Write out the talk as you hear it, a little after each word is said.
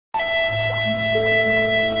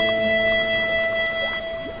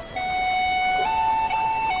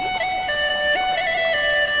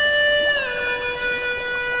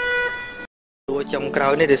trong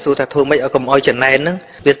crowd này để xu thật thôi mấy ở cầm oi chân này nữa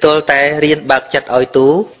việc tôi tại riêng bạc chặt oi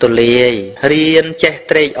tú tụ lì riêng che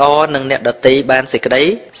trade on nâng nẹt đợt tây ban xịt cái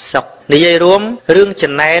đấy sọc ní dây rúm riêng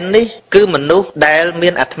chân này ní cứ mình nút đại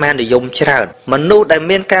miên atman để dùng chán mình nút đại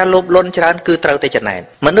miên ca lốp lôn chán cứ trâu tay chân này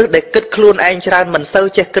mình nút để cất luôn anh chán mình sâu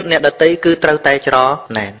che cất nẹt đợt tây cứ trâu tay cho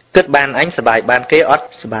này cất bàn anh sờ bài bàn kế ót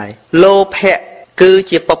sờ bài lô phe cứ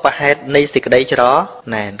chia bọc hạt này xịt cái đấy cho đó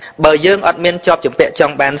nè bờ dương ọt miên chọp chụp vẽ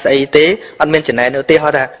trong bàn xây tế ọt miên chỉ này nữa tê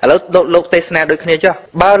họ ra lục tê sna đôi kia cho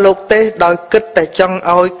ba lục tê đòi cất tại trong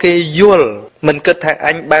oi kê yuol mình cất thằng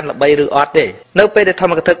anh ban là bay rư ọt đi nếu bây để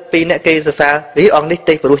thăm cái thực pi nè kê sao lý ong đi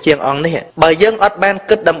tê bự chiang ong này bờ dương ọt ban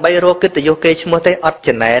cất đầm bay rô cất tại vô kê mua tê ọt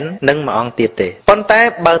chỉ này nâng mà ong tiệt tê con té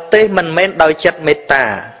bờ tê mình men đòi chặt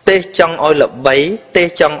meta tê trong oi lập bấy tê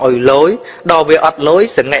trong oi lối đò về ọt lối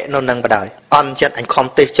sẽ nghệ nó nâng vào đời on chặt anh không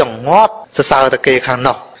tê trong ngót sao ta kê khang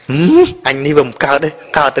nọ anh đi vùng cao đây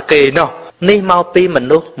cao ta kê nọ ní mau pi mình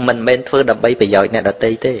lúc mình men phơi đầm bay bây giờ nè đợt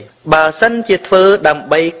tây tê bà sân chỉ phơi đầm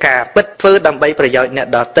bay cả bứt phơi đầm bay bây giờ nè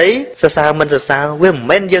đợt tây sao mình sao với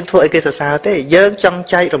men dương thôi cái sao thế dương trong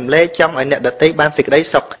chay rầm lê trong ở nè đợt tây ban xịt đấy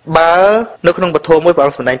sọc bà nó không bật thua mỗi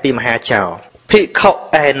bọn phần này pi mà hà chào phi khóc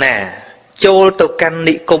ai nè chôl từ căn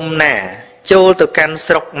nị cung nè chôl từ căn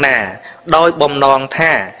sọc nè đôi bom nòng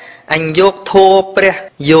tha anh vô thua pre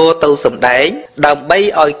vô từ sầm đáy đầm bay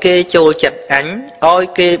oi kê chô chặt ánh oi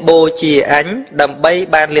kê bô chia ánh đầm bay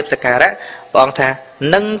ban liệp sạc đó bọn tha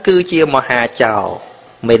nâng cư chia mò hà chào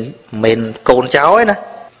mình cồn cháu ấy nè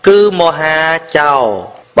cư mò hà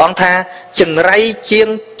chào bọn tha chừng ray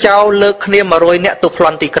chiêng cháu lơ khnia mà rồi nè tụ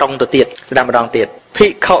phòn tì krong tụ tiệt đam đong tiệt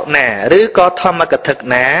phi khọ nè rứ có thom mà cật thực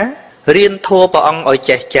ná riêng thua bọn oi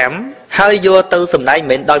chè chấm hơi vô tư sầm đáy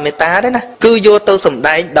mình đòi mê ta đấy nè cứ vô tư sầm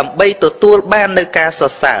đáy đầm bay từ tua ban nơi ca sờ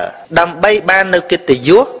sờ đầm bay ban nơi kia từ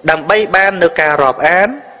vuốt đầm bay ban nơi ca rọp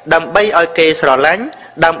án đầm bay oi kê sờ lánh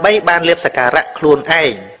đầm bay ban liệp sạc cả luôn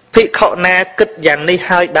ai phi khọ na kích dạng ní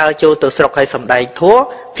hơi đào châu từ sọc hay sầm đáy thua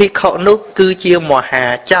phi khọ nút cứ chia mò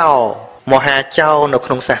hà châu nó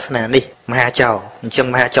không sạch nè đi mò hà châu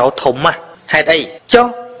chừng mò hà châu thống mà hay đây cho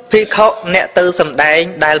phi khọ nè tư sầm đáy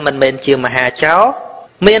đai mình chia mò hà châu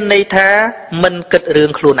miền này tha mình kịch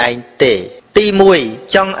rương khuôn anh tệ ti mùi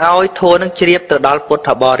trong áo thua nâng chiếp từ đó bột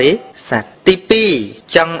thọ bò đấy sạch ti pi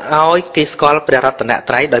trong áo cái school preratana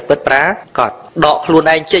trái đôi bớt prá cọt đọ khuôn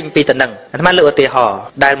anh chênh pi tận nâng mà lựa tì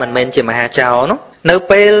họ đai mình chỉ mà hà chào nó nếu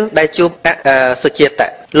pel đai chụp sự chiết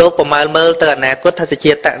tại lô của mà mơ từ nè cốt thay sự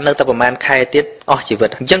chiết tại nơi tập mà khai tiết chỉ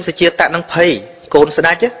vật dân sự chiết tại nâng pay côn sẽ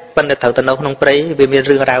đá chứ phần được thầu tận đâu không prey vì miền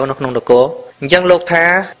rương rau nó không được cố dân lục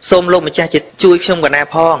tha xôm lục mà cha chỉ chui trong quần áo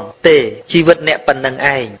phong tề chi vật nẹt phần nâng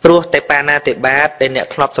ai pro tề pana tề bát tề nẹt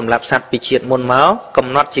khloп sầm lạp sạt bị triệt môn máu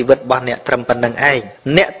cầm nót chi vật bòn nẹt trầm phần nâng ai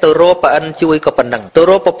nẹt tơ rô pa ân chui có phần nâng tơ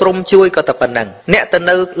rô pa prum chui có tập phần nâng nẹt tơ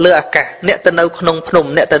nâu lừa cả nẹt tơ nâu khung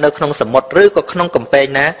phùng nẹt tơ nâu khung sầm mọt rư có khung cầm pe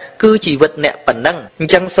ná cứ chi vật nẹt phần nâng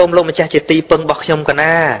dân xôm lục mà cha chỉ ti pưng bọc trong quần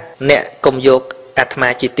áo nẹt cùng dục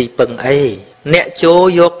atma chỉ ti pưng ai nẹt chô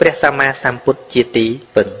vô presama samput chỉ ti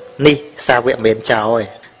pưng ní sao vậy miền chào ơi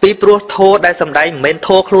pi pro thô đại sầm đại miền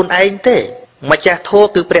thô khuôn anh thế mà cha thô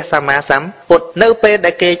cứ presama sam put nêu pe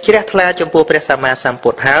đại kê chia thla trong po presama sam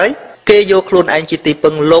put hỡi kê vô khuôn anh chỉ ti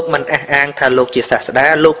pưng lục mình an thà lục chỉ sạch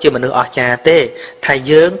đá lục chỉ mình ở cha thế thầy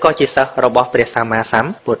dưỡng có chỉ sao robot presama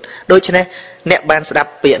sam put đôi chân này nẹt ban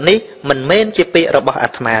đập biển ní mình men chỉ pi robot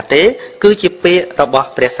atma thế cứ chỉ pi robot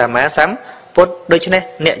presama sam put đôi chân này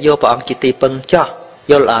nẹt vô bọn chỉ ti pưng cho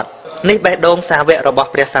vô lọt ní bé đông xa vẽ robot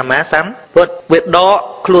presama sam put việc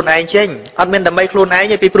đó khuôn anh chênh admin đầm bay khuôn anh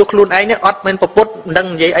như pi pro khuôn anh nhé admin put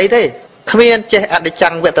đăng vậy ấy thế Khmer che ở đây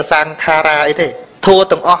chẳng vẽ tờ sang khara ấy thế thua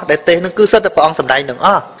từng để tê nó cứ sất bọn sầm đáy từng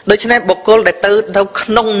đôi chân này bọc cô để tư đâu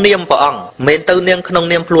không niêm bọn miền tư niêm không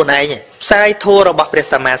niêm khuôn anh nhỉ sai thua robot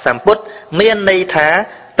presama sam put miền này thá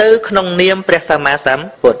tư không niêm presama sam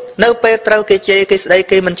put nếu petro cái chê cái đây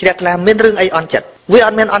cái mình chỉ làm miền rừng ấy on chặt vì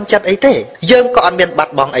on miền on chặt ấy thế dương có on miền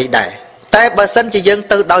bạt bong ấy đạiแต่បើសិនជាយើង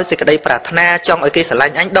ទៅដោយសេចក្តីប្រាថ្នាចង់ឲ្យគេស្រឡា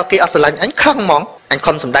ញ់អញដល់គេអត់ស្រឡាញ់អញខឹងហ្មងអញ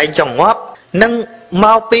ខំសំដែងចង់ងាប់នឹងម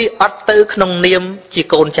កពីអត់ទៅក្នុងនាមជា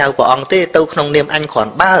កូនចៅព្រះអង្គទេទៅក្នុងនាមអញគ្រា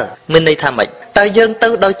ន់បើមានន័យថាម៉េចតើយើងទៅ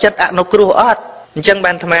ដោយចិត្តអនុគ្រោះអត់អញ្ចឹង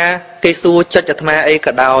បានអាត្មាគេសួរចិត្តអាត្មាអី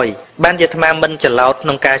ក៏ដោយបានជាអាត្មាមិនច្រឡោតក្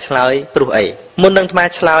នុងការឆ្លើយព្រោះអីមុននឹងអាត្មា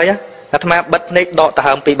ឆ្លើយអាត្មាបិទភ្នែកដកដង្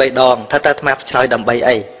ហើម2 3ដងថាតើអាត្មាឆ្លើយដើម្បី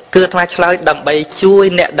អីគឺអាត្មាឆ្លើយដើម្បីជួយ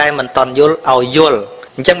អ្នកដែលមិនតន់យល់ឲ្យយល់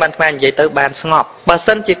អញ្ចឹងបានថ្មនិយាយទៅបានស្ងប់បើ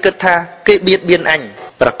សិនជាគិតថាគេបៀតបៀនអញ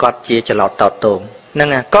ប្រកាសជាច្រឡោតតតងហ្នឹង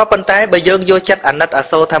ក៏ប៉ុន្តែបើយើងយកចិត្តអាណិតអា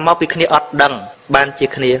សូរថាមកពីគ្នាអត់ដឹងបានជា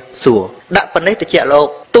គ្នាសួរដាក់ប៉ុណ្ណេះតិចលោក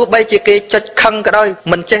ទោះបីជាគេចុចខឹងក៏ដោយ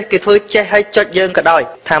មិនចេះគេធ្វើចេះឲ្យចុចយើងក៏ដោយ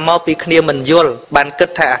ថាមកពីគ្នាមិនយល់បានគិត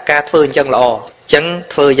ថាអាការធ្វើអញ្ចឹងល្អអញ្ចឹង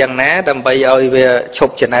ធ្វើយ៉ាងណាដើម្បីឲ្យវាឈ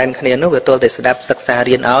ប់ចំណែនគ្នានោះវាទល់តែស្ដាប់សិក្សា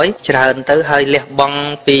រៀនឲ្យច្រើនទៅហើយលះបង់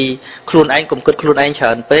ពីខ្លួនឯងកុំគិតខ្លួនឯងច្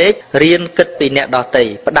រើនពេករៀនគិតពីអ្នកដទៃ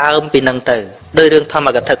ផ្ដើមពីនឹងទៅដោយរឿងធម្ម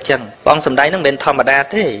កថាអញ្ចឹងព្រះអង្គសម្ដែងនឹងមិនធម្មតា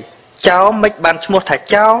ទេចោមិនបានឈ្មោះថា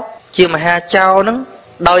ចោជាមហាចោនឹង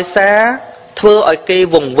ដោយសារធ្វើឲ្យគេ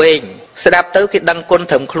វង្វេងស្ដាប់ទៅគេដឹងគុណ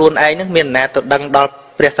ត្រឹមខ្លួនឯងនឹងមានណាទៅដឹងដល់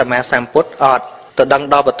ព្រះសម្មាសម្ពុទ្ធអត់ទៅដឹង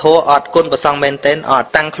ដល់ពធអត់គុណប្រសងមែនទែនអត់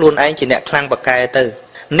តាំងខ្លួនឯងជាអ្នកខ្លាំងបកែទៅ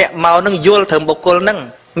អ្នកមកនឹងយល់ត្រឹមបុគ្គលនឹង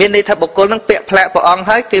មានន័យថាបុគ្គលនឹងពាក់ផ្លាកព្រះអង្គ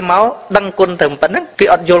ហើយគេមកដឹងគុណត្រឹមប៉ុណ្ណឹងគេ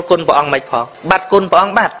អត់យល់គុណព្រះអង្គមិនផងបាត់គុណព្រះអ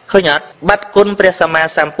ង្គបាត់ឃើញអត់បាត់គុណព្រះសម្មា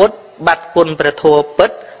សម្ពុទ្ធបាត់គុណព្រះធម៌ពិ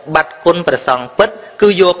តបាត់គុណព្រះសង្ឃពិតគឺ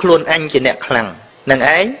យកខ្លួនអញជាអ្នកខ្លាំងនឹង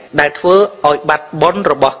ឯងដែលធ្វើឲ្យបាត់បុណ្យ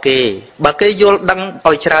របស់គេបើគេយល់ដឹង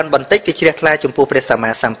ឲ្យច្រើនបន្តិចគេជ្រះថ្លាចំពោះព្រះសម្មា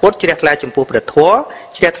សម្ពុទ្ធជ្រះថ្លាចំពោះព្រះធម៌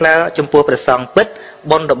ជ្រះថ្លាចំពោះព្រះសង្ឃពិត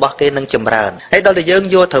បុណ្យរបស់គេនឹងចម្រើនហើយដល់តែយើង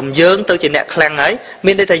យកត្រឹមយើងទៅជាអ្នកខ្លាំងហើយ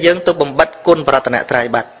មានន័យថាយើងទៅបំបត្តិគុណបរតនត្រ័យ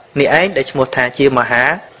បាត់នេះឯងដែលឈ្មោះថាជាមហា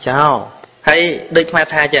ចោហើយដូចខ្មែរ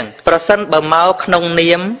ថាអញ្ចឹងប្រសិនបើមកក្នុង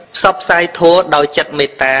នាមផ្សព្វផ្សាយធម៌ដោយចិត្តមេ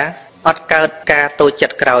ត្តាអត់កើតការតូចចិ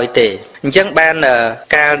ត្តក្រោយទេអញ្ចឹងបាន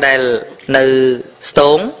កាលដែលនៅស្ទ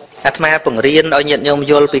ងអាត្មាបង្រៀនឲ្យញាតិញោម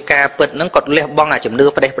យល់ពីការពិតហ្នឹងគាត់លះបង់អាជំនឿ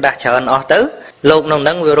ផ្ដេសផ្ដាស់ច្រើនអស់ទៅលោកក្នុងហ្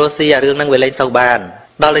នឹងវារស់ស៊ីអារឿងហ្នឹងវាលែងសូវបាន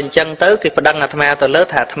ដល់អញ្ចឹងទៅគេប្តឹងអាត្មាទៅលើ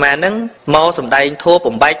ថាអាត្មាហ្នឹងមកសំដែងធម៌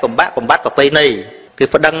បំបែកបំបាក់បំបត្តិប្រពៃណីគេ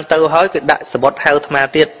ប្តឹងទៅហើយគេដាក់សបុតហៅអាត្មា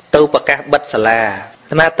ទៀតទៅប្រកាសបិទសាលា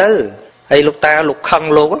អាត្មាទៅហើយលោកតាលោកខឹង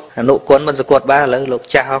លោកអនុគុណមិនសគាត់បានឥឡូវលោក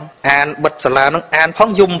ចាស់ហងអានបិទសាលាហ្នឹងអានផង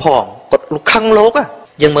យំផងគាត់លោកខឹងលោក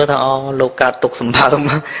យើងមើលថាអូលោកកើតទុកសម្បើម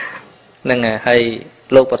ហ្នឹងហើយ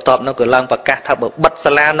លោកបន្ទាប់នោះក៏ឡើងប្រកាសថាបើបិទ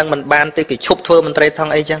សាលានឹងមិនបានទេគេឈប់ធ្វើមន្ត្រីថង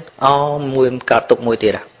អីចឹងអូមួយកើតទុកមួយទៀ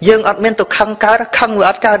តយើងអត់មានទៅខឹងកើតខឹងវា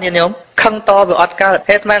អត់កើតញាតិញោមខឹងតវាអត់កើត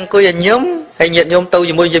ហេតុម៉េចអង្គុយឲ្យញឹមហើយញាតិញោមទៅ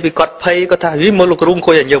ជាមួយនិយាយពីគាត់ភ័យគាត់ថាយីមើលលោកគ្រូអង្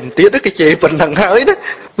គុយឲ្យញឹមទៀតគេជេរប៉ុណ្ណឹងហើយណា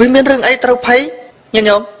វាមានរឿងអីត្រូវភ័យញាតិ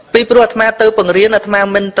ញោមពីព្រោះអាត្មាទៅបង្រៀនអាត្មា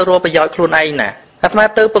មិនទៅរកប្រយោជន៍ខ្លួនឯងណាអាត្មា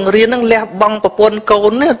ទៅបង្រៀននឹងលះបង់ប្រពន្ធកូ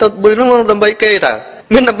ននេះទៅដើម្បីគេតើ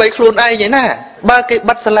មានដើម្បីខ្លួនឯងឯណាបើគេ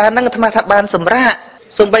បិទសាលាហ្នឹងអាត្មាថាបានសម្រាក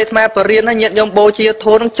សំបីអាត្មាបរៀនហ្នឹងញាតិញោមបូជាធ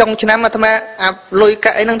ម៌ហ្នឹងចុងឆ្នាំអាត្មាអាលុយ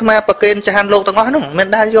កាក់អីហ្នឹងអាត្មាប្រគេនចហានលោកទាំងអស់ហ្នឹងមិន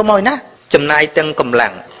ដែលយកមកណាចំណាយទាំងកម្លាំ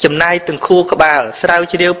ងចំណាយទាំងខួរក្បាលស្រាវ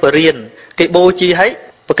ជ្រាវបរៀនគេបូជាឲ្យ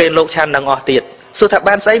ប្រគេនលោកឆានទាំងអស់ទៀតសួរថា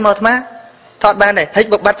បានស្អីមកអាត្មាថតបានទេហិច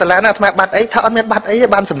បើបាត់សាលាហ្នឹងអាត្មាបាត់អីថាអត់មានបាត់អីទេ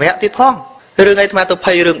បានសម្រាប់ទៀតផងរឿងអីអាត្មាទៅ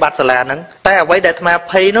ភ័យរឿងបាត់សាលាហ្នឹងតែអ្វីដែលអាត្មា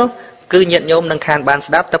ភ័យនោះគឺញាតិញោមនឹងខានបាន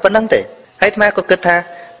ស្ដាប់តែប៉ុណ្្នឹងទេហើយអាត្មាក៏គិតថា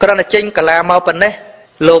គ្រាន់តែចេញកាឡាមកប៉ុណ្ណេះ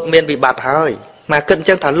លោកមានវិបត្តិហើយមកគិតអញ្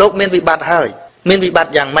ចឹងថាលោកមានវិបត្តិហើយមានវិបត្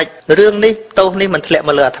តិយ៉ាងម៉េចរឿងនេះទោសនេះមិនធ្លាក់ម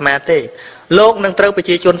កលើអាត្មាទេលោកនឹងត្រូវប្រ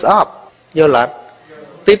ជាជនស្អប់យល់អត់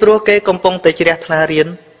ពីព្រោះគេកំពុងតែជ្រះថ្លារៀន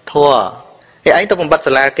ធម៌ហើយឯងទៅបំបត្តិ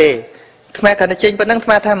សាលាគេអាត្មាគាត់តែចេញប៉ុណ្ណឹងអាត្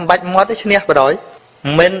មាថាមិនបាច់មាត់ទេឈ្នះបដ ாய்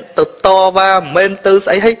មិនទៅតវ៉ាមិនទៅស្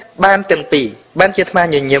អីឲ្យបានទាំងពីរបានជាអាត្មា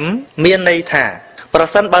ញញឹមមានន័យថាប្រ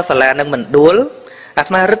សិនបើសាលានឹងមិនដួលអា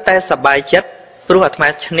ត្មារឹតតែសប្បាយចិត្តព្រោះអាត្មា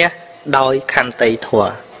ឈ្នះដោយខន្តីធម៌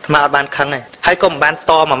អាត្មាអត់បានខឹងទេហើយក៏មិនបាន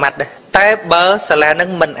តមួយម៉ាត់ដែរតែបើសាលានឹង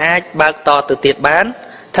មិនអាចបើកតទៅទៀតបាន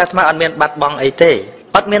ថាអាត្មាអត់មានបាត់បង់អីទេ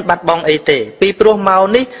អត់មានបាត់បង់អីទេពីព្រោះមក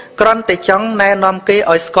នេះគ្រាន់តែចង់ណែនាំគេ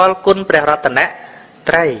ឲ្យស្គាល់គុណព្រះរតន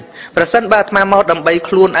ត្រ័យប្រសិនបើអាត្មាមកដើម្បី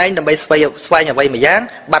ខ្លួនឯងដើម្បីស្វែងអ្វីមួយយ៉ាង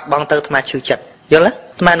បាត់បង់ទៅអាត្មាឈឺចិត្តយល់ទេ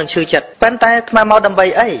អាត្មានឹងឈឺចិត្តប៉ុន្តែអាត្មាមកដើម្បី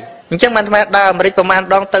អីអញ្ចឹងបានអាត្មាដើរអាមេរិកប្រហែល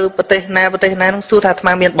ដងទៅប្រទេសណានឹងសួរថាអាត្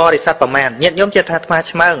មាមានបរិស័ទប្រហែលញាតិញោមជឿថាអាត្មា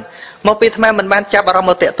ឆ្មើងមកពីអាត្មាមិនបានចាប់អារម្មណ៍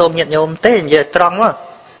មកតាក់ទងញាតិញោមទេនិយាយត្រង់មក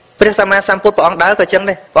ព្រះសម្មាសម្ពុទ្ធព្រះអង្គដើរក៏ចឹង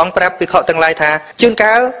ដែរព្រះអង្គប្រាប់ភិក្ខុទាំងឡាយថាជួន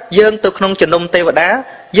កាលយើងទៅក្នុងជំនុំទេវតា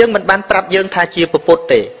យើងមិនបានប្រាប់យើងថាជាពុទ្ធ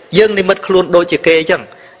ទេយើងនិមិត្តខ្លួនដូចជាគេអញ្ចឹង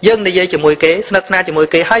យើងនិយាយជាមួយគេស្និទ្ធស្នាលជាមួយ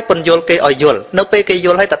គេហើយពន្យល់គេឲ្យយល់នៅពេលគេយ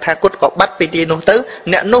ល់ហើយតថាគតក៏បាត់ពីទីនោះទៅ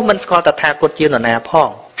អ្នកនោះមិនស្គាល់តថាគតជានរណាផង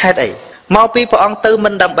ហេតុអីមកពីព្រះអង្គទៅមិ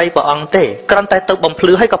នដើម្បីព្រះអង្គទេគ្រាន់តែទៅបំភ្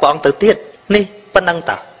លឺហើយក៏ព្រះអង្គទៅទៀតនេះប៉ុណ្ណឹង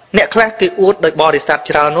តាអ្នកខ្លះគេអួតដោយបរិស័ទ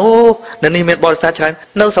ច្រើនអូនៅនេះមានបរិស័ទច្រើន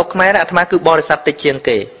នៅស្រុកខ្មែរអាត្មាគឺបរិស័ទតិចជាង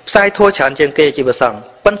គេផ្សាយធម៌ច្រើនជាងគេជាប្រសង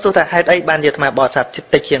ប៉ុន្តែសួរថាហេតុអីបានជាអាត្មាបរិស័ទ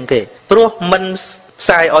តិចជាងគេព្រោះមិនផ្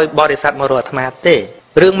សាយឲ្យបរិស័ទមករកអាត្មាទេ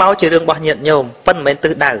រឿងមកជារឿងរបស់ញាតិញោមប៉ុន្តែមិនមែនទិ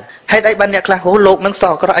សដៅហេតុអីបានអ្នកខ្លះហូលោកនឹង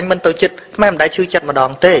សោះក៏អញមិនទៅចិត្តអាត្មាមិនដែលឈឺចិត្តម្ដ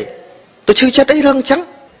ងទេទៅឈឺចិត្តអីរឿងអញ្ចឹង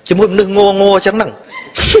ជាមួយមនុស្សងងអញ្ចឹងហ្នឹង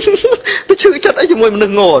ទៅឈឺចិត្តអីជាមួយមនុ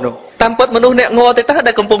ស្សងនោះតាមពិតមនុស្សអ្នកងទេតើ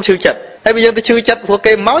ដែលកំពុងឈឺចិត្តហើយបើយើងទៅឈឺចិត្តព្រោះ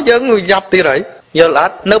គេមកយើងយ៉ាប់ទៀតហើយយល់អ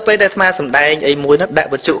ត់នៅពេលដែលអាត្មាសម្ដែងអីមួយនោះដាក់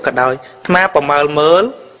វត្ថុក៏ដោយអាត្មាប្រមើលមើល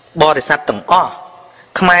បរិស័ទទាំងអស់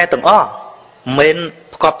ខ្មែរទាំងអស់មិន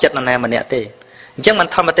ប្រកបចិត្តនរណាម្នាក់ទេ Chẳng mình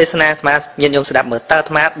thầm tê sna mà nhìn nhôm sẽ đạp mở ta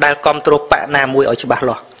thma đa com trộp bạ na mùi ở chỗ bà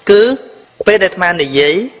lọ cứ bây giờ thma này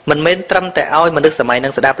giấy mình men trăm tại oi mình được sớm mai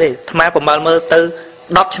năng sẽ đạp đi thma của bao mơ từ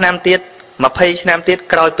đọc năm tiết mà pay năm tiết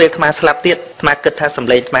coi pe thma slap tiết thma kết tha sầm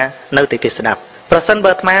lên thma nơi tiết sẽ đạp person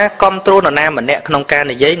bờ thma com trộp nó nam mình nè không can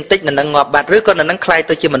này giấy tích là năng ngọt bạt rưỡi con là năng khai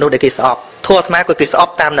tôi chỉ mình nuôi để kỳ sọp thua thma của kỳ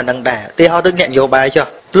sọp tam là năng đà thì họ được nhận vô bài cho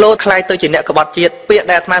lô khai tôi chỉ nè có bọt chiết bịa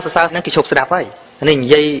đà thma sao năng kỳ chụp sẽ đạp ấy nên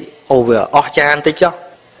giấy over chan tích cho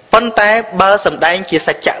phân tay bơ sầm đánh chỉ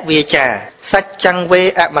sạch chạ vía trà sạch trăng vê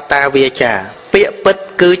amata vía trà bịa bất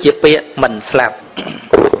cứ chỉ bịa mình slap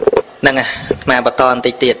nè mà bà toàn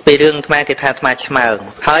tịch tiệt bị rương thma cái thà thma chmờ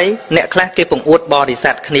thấy nè class cái vùng uất body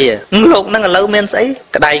sạch kia lục năng là lâu men sấy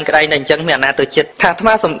cái đây này chẳng mẹ na tôi chết thà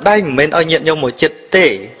thma sầm đánh men oi nhận nhôm một chết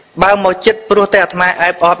tê bao một chết pro tè thma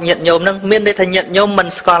ai ọp nhận nhôm năng miên đây thành nhận nhôm mình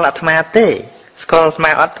score là thma tê score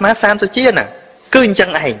thma ọp thma sam tôi chia nè cứ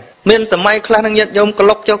chẳng ảnh miền sớm mai khla năng nhận nhôm cờ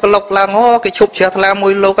lộc là ngó cái chụp chia thla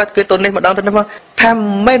mùi lô cái tôn này mà đau thân không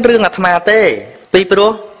tham mấy rương là thà tê pi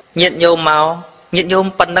pro nhận nhôm màu nhận nhôm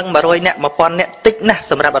phần năng mà rồi nè mà con nè tích nè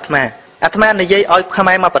sớm ra bát ma này dây oi khai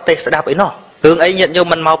mai mà bát tê sẽ đáp ấy nó hướng ấy nhận nhôm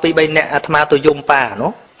mình màu pi bay nè ma tôi dùng pa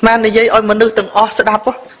nó ma này dây oi mình nước từng ó sẽ đáp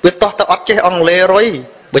á việc to tao ót chơi ong lê rồi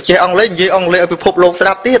bởi chơi ong lê dây ong lê ở bị phụp lô sẽ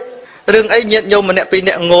đáp tiết rương ấy nhận nhôm mình nè pi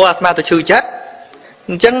nè ngô ma tôi chửi chết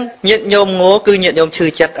chẳng nhiệt nhôm ngố cứ nhiệt nhôm chư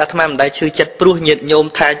chặt tham đại chư chặt pru nhiệt nhôm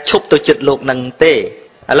thay chụp tôi chật lục năng tê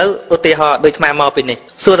lỡ ô tê họ đôi tham mò bên này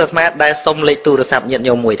xưa tham đại sông lấy tu được sạp nhiệt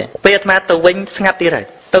nhôm mùi đấy bây tham tôi vinh ngắt đi rồi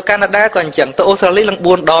tôi Canada còn chẳng tôi Australia lăng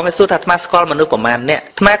buồn đó mới xưa tham school mà nước của man nè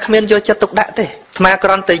tham khmer vô chặt tục đã tê tham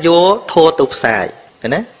còn tới vô thua tục xài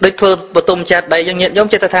đấy đôi thua bờ tôm chặt đầy cho nhiệt nhôm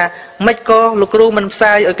chặt tha mấy co lục ru mình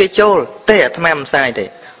sai ở cái châu tê tham sai tê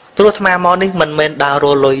tôi tham mò đi mình đào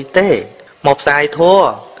rồi lôi tê một sai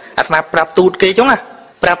thua mà prap tụt kia chúng à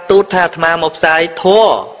prap tụt thà mà một sai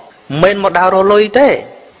thua mình một đào rồi lôi thế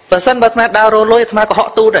và sân bật mà đào rồi lôi mà có họ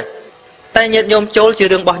tụt rồi tay nhiệt nhôm trôi chưa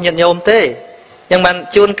đường bỏ nhiệt nhôm thế nhưng mà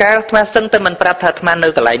chuồn cá mà sân tay mình prap thà mà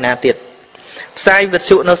nơi cả lại na tiệt sai vật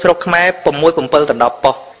sự nó sọc Khmer bầm môi bầm pơ tận đọp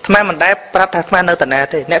bỏ mà mình đã prap thà mà nơi tận na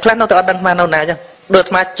thế nè class nó tự đăng mà nơi na chứ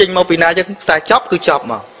được mà trình một pina chứ sai chóp cứ chóp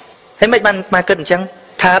mà thấy mấy bạn mà cần chăng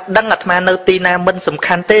thà đăng mà nơi tina mình sầm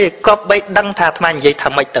khăn tê có bay đăng thà mà vậy thà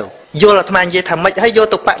mấy tàu vô là thà vậy thà mấy hay vô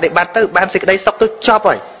tục bạn để bàn tới bàn xịt đây sóc tôi chóp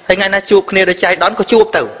rồi hay ngày nay chụp kia để chạy đón có chụp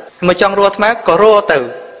tàu mà trong rùa thà có rùa tàu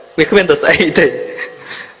vì không biết tôi sẽ thì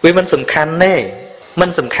vì mình sầm khăn nè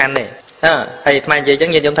mình sầm khăn nè hay thà vậy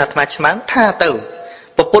chẳng nhìn giống thà máng tha tàu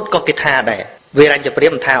bộ bút có cái thà này vì anh chụp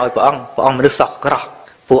riêng thà ôi bỏ ông mà được sọc có rồi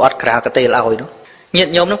phụ ọt cả cái tê là ôi đó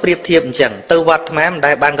nhận nhóm nó priệp thiệp chẳng tư vật thà mà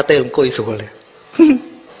đại ban cái tê làm cùi sùaเลย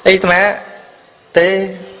ấy mà thế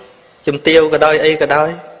chùm tiêu cái đôi ấy cái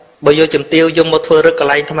đôi bây giờ chùm tiêu dùng một thưa rất là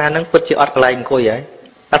lạnh tham nó bứt chỉ ọt cái lạnh coi vậy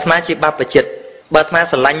tham chỉ ba bạch chật ba tham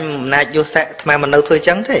sờ lạnh nãy vô sẹ tham mình đâu thôi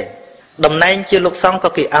trắng thế đầm nay chưa lục xong có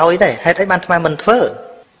kỳ áo ấy này hay thấy ban tham mình thưa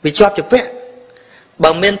vì chọp chụp vẽ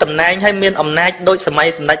bằng miên tầm nay hay miên ẩm nay đôi sầm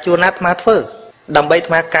mai sầm nay chua nát tham thưa đầm bay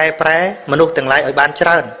tham cài pré mình nuôi từng lại ở ban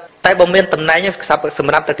trơn tại bồng miên tầm này nhá sắp sầm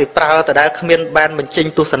nát tại prao tại đã miên ban mình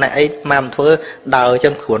chinh tu sân này ấy mà thưa đào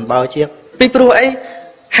trong khuôn bao chiếc pi pro ấy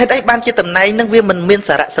hay đấy ban chia tầm này nâng viên mình miên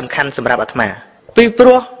sả sầm khăn sầm rạp mà pi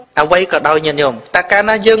pro à vay cả đôi nhận nhom ta ca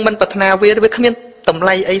na dương mình bật na với miên tầm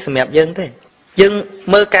lay ấy sầm đẹp dương thế dương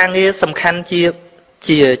mơ ca nghe sầm khăn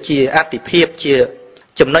chia áp tỷ phiệp chia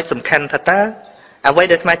chấm nói sầm khăn thật ta à vay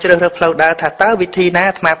được mà chưa được flow đa thật ta vị thi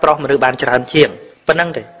na mà pro mà được bàn tràn chieng phân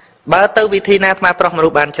năng thế bà tới vị thi na mà pro mà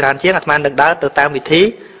được bàn tràn chieng mà được đá từ tam vị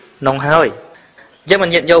thi nông hơi nhưng mà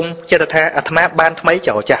nhận dùng chưa được tha mà ban mấy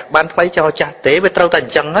cho chặt tế với trâu thành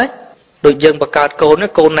chân ấy đội dương bạc cát cô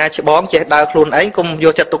na chỉ bón che đào luôn ấy cùng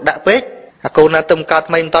vô chặt tục đã vết cô na tôm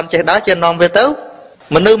cát mình toàn che đá trên non về tấu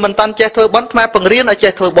mình nữ mình toàn che thôi bón mà bằng riêng ở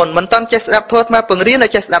che thôi bồn mình toàn che đạp thôi mà bằng riêng ở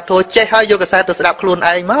che đạp thôi che hai vô cái xe từ đạp luôn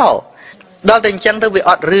ấy máu đó thành chân tới vì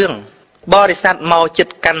ọt riêng body sát màu chít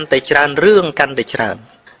căn để tràn riêng căn để tràn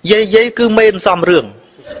dây cứ men xòm riêng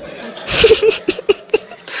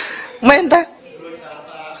men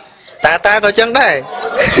ta có chân đây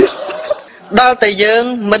đó tại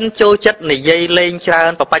dương mình cho chất này dây lên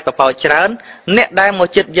tràn và bạch và bò tràn nét đang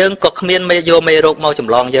một chất dương có miên mê vô mê rục màu chùm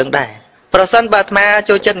lon dương đây person bát ma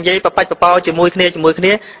cho chất dây và bạch và bò chỉ mùi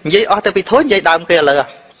kia dây ở tại vì thối dây đam kia là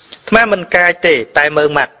mà mình cài tể tai mơ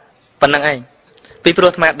mặt phần năng anh vì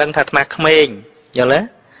pro mà đăng thật mà Khmer nhớ lấy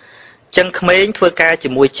chân Khmer thưa ca chỉ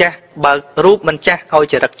mùi cha bà rúp mình cha ôi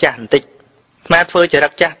trời đặc cha tịch mà thưa trời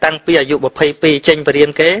đặc cha tăng pi ở dụ một pay pi trên và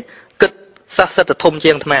điên kế kịch sắc sẽ thông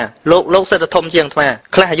chiêng thà lỗ sẽ thông chiêng thà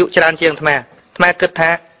khai dụ tràn chiêng thà mà kịch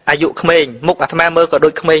tha à dụ Khmer mục à thà mơ có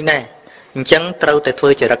đôi Khmer này អញ្ចឹងត្រូវតែធ្វើ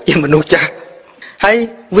ចរិតជាមនុស្សចាស់ហើយ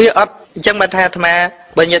វាអត់អញ្ចឹងបានថាអាត្មា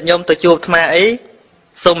បើញាតិញោមទៅជួបអាត្មាអី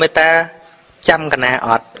សូមមេត្តាចាំកណាអ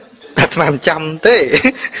ត់អាត្មាមិនចាំទេ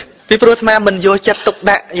ពីព្រោះអាត្មាមិនយកចិត្តទុក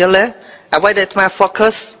ដាក់យល់ទេអ្វីដែលអាត្មា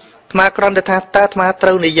focus អាត្មាគ្រាន់តែថាតើអាត្មាត្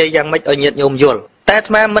រូវនិយាយយ៉ាងម៉េចឲ្យញាតិញោមយល់តែអា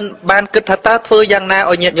ត្មាមិនបានគិតថាតើធ្វើយ៉ាងណា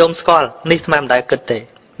ឲ្យញាតិញោមស្គាល់នេះអាត្មាមិនដែលគិតទេ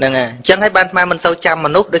ហ្នឹងហើយអញ្ចឹងហើយបានអាត្មាមិនសូវចាំម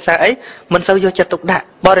នុស្សដោយសារអីមិនសូវយកចិត្តទុកដាក់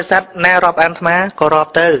បរិស័ទណារាប់អានអាត្មាក៏រា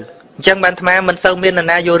ប់ទៅអញ្ចឹងបានអាត្មាមិនសូវមាននរ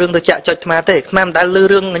ណាយករឿងទៅចាក់ចុចអាត្មាទេអាត្មាមិនដែលឮ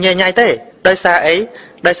រឿងញ៉ៃញ៉ៃទេដោយសារអី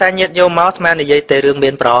ដោយសារញាតិញោមមកអាត្មានិយាយតែរឿងមា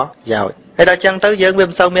នប្រយោជន៍ហើយដល់អញ្ចឹងទៅយើងវា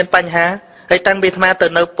មិនសូវមានបញ្ហាហើយតាំងពីអាត្មាទៅ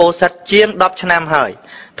នៅពោធិ៍សាត់ជាង10ឆ្នាំហើយ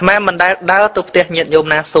អាត្មាមិនដែលដើរទៅផ្ទះញាតិញោម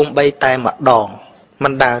ណាសូម្បីតែម្ដងមិ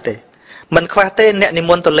នដើរទេមិនខ្វះទេអ្នកនិ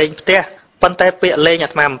មន្តទៅលេងផ្ទះប៉ុន្តែពាក្យលេងអា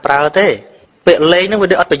ត្មាមិនប្រើទេពាក្យលេងហ្នឹងវា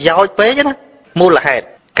ដូចអត់ប្រយោជន៍ពេកណាមូលហេតុ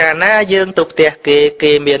កាលណាយើងទៅផ្ទះ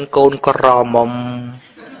គេមានកូនក្រមុំ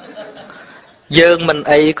យើងមិន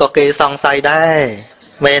អីក៏គេសង្ស័យដែរ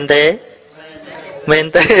មែនទេមែន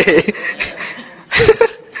ទេ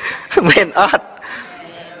មែនអត់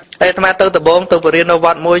ហើយអាត្មាទៅដំបងទៅបរិញ្ញានៅវ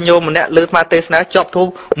ត្តមួយញោមម្នាក់លើអាត្មាទេសនាជាប់ធូប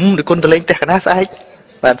ឬគុណទៅលេងផ្ទះកណាស្អែក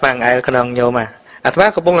បាទអាត្មាងែលក្នុងញោមអាត្មា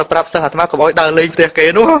កំពុងតែប្រាប់សិស្សអាត្មាកុំឲ្យដើរលេងផ្ទះគេ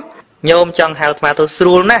នោះញោមចង់ហៅអាត្មាទៅស្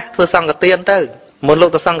រួលណាស់ធ្វើសង្ឃទានទៅមុនលោក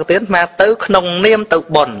ទៅសង្ឃទានអាត្មាទៅក្នុងនាមទៅ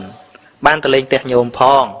បុណ្យបានទៅលេងផ្ទះញោមផ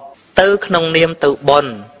ងទៅក្នុងនាមទៅបុណ្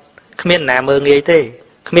យគ្មានណាមើងងាយទេ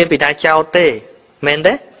គ្មានពីណាចោតទេមែន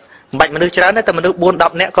ទេមិនបាច់មនុស្សច្រើនទេតែមនុស្ស4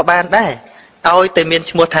 10នាក់ក៏បានដែរឲ្យតែមាន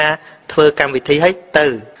ឈ្មោះថាធ្វើកម្មវិធីឲ្យទៅ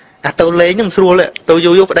អាទៅលេងនឹងស្រួលទៅ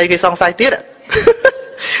យូរប្តីគេសង្ស័យទៀត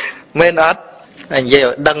មែនអត់និយាយ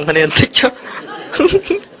ឲ្យដឹងគ្នាបន្តិចចុះ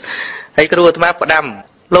ហើយគ្រូអាត្មាផ្ដាំ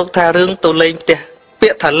លោកថារឿងទៅលេងផ្ទះពា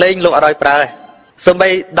ក្យថាលេងលោកអត់ឲ្យប្រើសូម្បី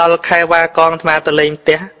ដល់ខែវ៉ាកងអាត្មាទៅលេងផ្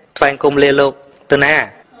ទះថ្លែងគុំលាលោកទៅណា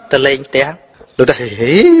ទៅលេងផ្ទះលោកថា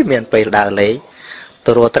ហេមានពេលដើរលេង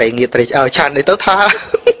ទៅរកត្រីងៀតត្រីឆ្អើឆាន់នេះទៅថា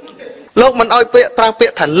លោកមិនឲ្យពាក្យប្រើពា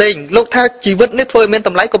ក្យថាលេងលោកថាជីវិតនេះធ្វើឲ្យមានត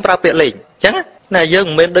ម្លៃកុំប្រើពាក្យលេងអញ្ចឹងណាយើង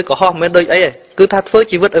មិនមែនដូចកុហកមិនមែនដូចអីទេគឺថាធ្វើ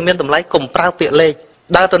ជីវិតឲ្យមានតម្លៃកុំប្រើពាក្យលេង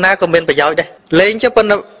ដើរទៅណាក៏មានប្រយោជន៍ដែរលេងចុះប៉ុន្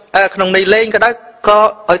តែក្នុងនេះលេងក៏ដោយក៏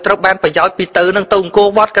ឲ្យត្រូវបានប្រយោជន៍ពីទៅនឹងទៅអង្គរ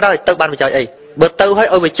វត្តក៏ដោយទៅបានប្រយោជន៍អីបើទៅឲ្យ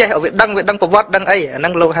វាចេះឲ្យវាដឹងប្រវត្តិដឹងអីអាហ្នឹ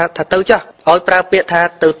ងលោកថាទៅចុះឲ្យប្រើពាក្យថា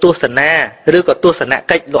ទៅទស្សនាឬក៏ទស្សន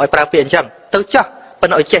កិច្ចលោកឲ្យប្រើពាក្យអញ្ចឹងទៅចុះប៉ុ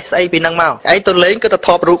ន្តែឲ្យចេះស្អីពីហ្នឹងមកឯងទៅលេងគឺទៅថ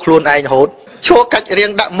តរូបខ្លួនឯងរហូតឈួរកាច់រៀ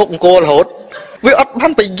ងដាក់មុខអង្គររហូតវាអត់បា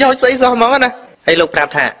នប្រយោជន៍ស្អីសោះហ្មងណាហើយលោកប្រា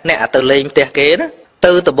ប់ថាអ្នកទៅលេងផ្ទះគេណា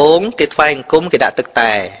ទៅដំបងគេថ្វាយអង្គមគេដាក់ទឹក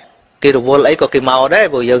តែគេរវល់អីក៏គេមកដែរ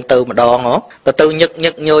ព្រោះយើងទៅម្ដងហ៎ទៅញឹក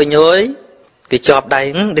ញយគេជាប់ដៃ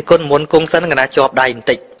ដូចគុណមុនគង់សិនកណាជាប់ដៃបន្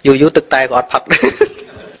តិចយូរទឹកតែក៏អត់ផឹក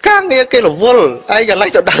ការងារគេរវល់ឯងកន្លែង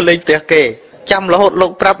ទៅដើរលេងផ្ទះគេចាំរហូតលោ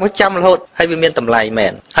កប្រាប់មកចាំរហូតហើយវាមានតម្លៃមែ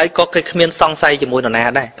នហើយក៏គេគ្មានសង្ស័យជាមួយនរណា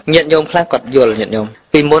ដែរញាតិញោមខ្លះគាត់យល់ញាតិញោម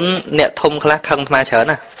ពីមុនអ្នកធំខ្លះខឹងអាត្មាច្រើន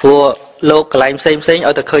ណាព្រោះលោកកន្លែងផ្សេង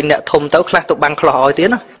ឲ្យតែឃើញអ្នកធំទៅខ្លះទៅបាំងខ្លោះឲ្យទៀត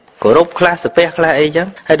ណាគោរពខ្លះសាពះខ្លះអីចឹង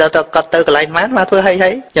ហើយដល់ទៅគាត់ទៅកន្លែងអាត្មាធ្វើហី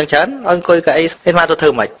ចឹងច្រើនឲ្យអង្គុយកៅអីអាត្មាទៅធ្វើ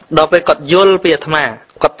ម៉េចដល់ពេលគាត់យល់ពីអាត្មា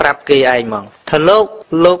គាត់ប្រាប់គេឯងហ្មងថាលោ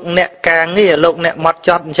កអ្នកការងារលោកអ្នកម៉ត់ច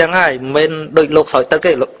ត់អញ្ចឹងហើយមិនមែនដូចលោកស្រោចទឹក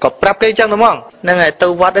ទេគាត់ប្រាប់គេអញ្ចឹងហ្មងហ្នឹងហើយទៅ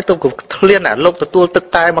វត្តទៅធ្លានអាលោកទទួលទឹក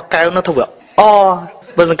តែមួយកែវនោះទៅវា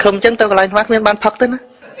បើសង្ឃឹមអញ្ចឹងទៅកន្លែងអាត្មាគ្មានបានផឹកទេណា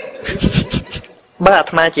បើអា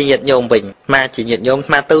ត្មាជាញាតិញោមវិញអាត្មាជាញាតិញោមអា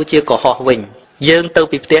ត្មាទៅជាកុហកវិញយើងទៅ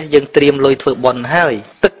ពីផ្ទះយើងត្រៀមលុយធ្វើបុណ្យហើយ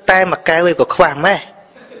ទឹកតែមួយកែវឯងក៏ខ្វះម៉េះ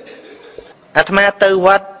អាត្មាទៅវ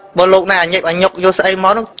ត្តបើលោកណាអញិកអញុកយកស្អីម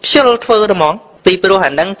កនោះខ្ជិលធ្វើទៅហ្មងពីព្រោះ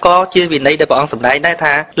អាហ្នឹងក៏ជាវិន័យដែលព្រះអង្គសម្ដែងដែរ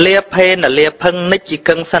ថាលាភេនលាភឹងនិច្ចជី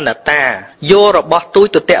កឹងសន្តាយករបស់ទូច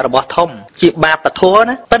ទុតិយរបស់ធំជាបាបពធ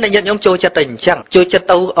ណាប៉ុន្តែញាតិញោមចូលចិត្តតែអញ្ចឹងចូលចិត្ត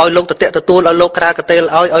ទៅឲ្យលោកទុតិយទទួលឲ្យលោកក្រាកតេល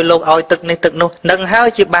ឲ្យលោកឲ្យទឹកនេះទឹកនោះនឹងហើយ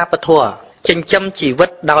ជាបាបពធចិញ្ចឹមជីវិត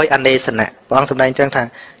ដោយអនេសនៈព្រះអង្គសម្ដែងចឹងថា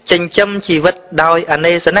ចិញ្ចឹមជីវិតដោយអ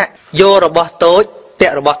នេសនៈយករបស់តូចពា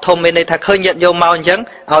ក់របស់ធំមានន័យថាឃើញញាតិញោមមកអញ្ចឹង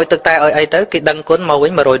ឲ្យទឹកតែឲ្យអីទៅគេដឹងគុណមកវិ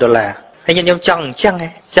ញ$100ហើយញាតិញោមចង់អញ្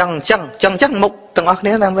ចឹងមុខទាំងអស់គ្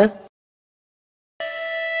នាតាមមើល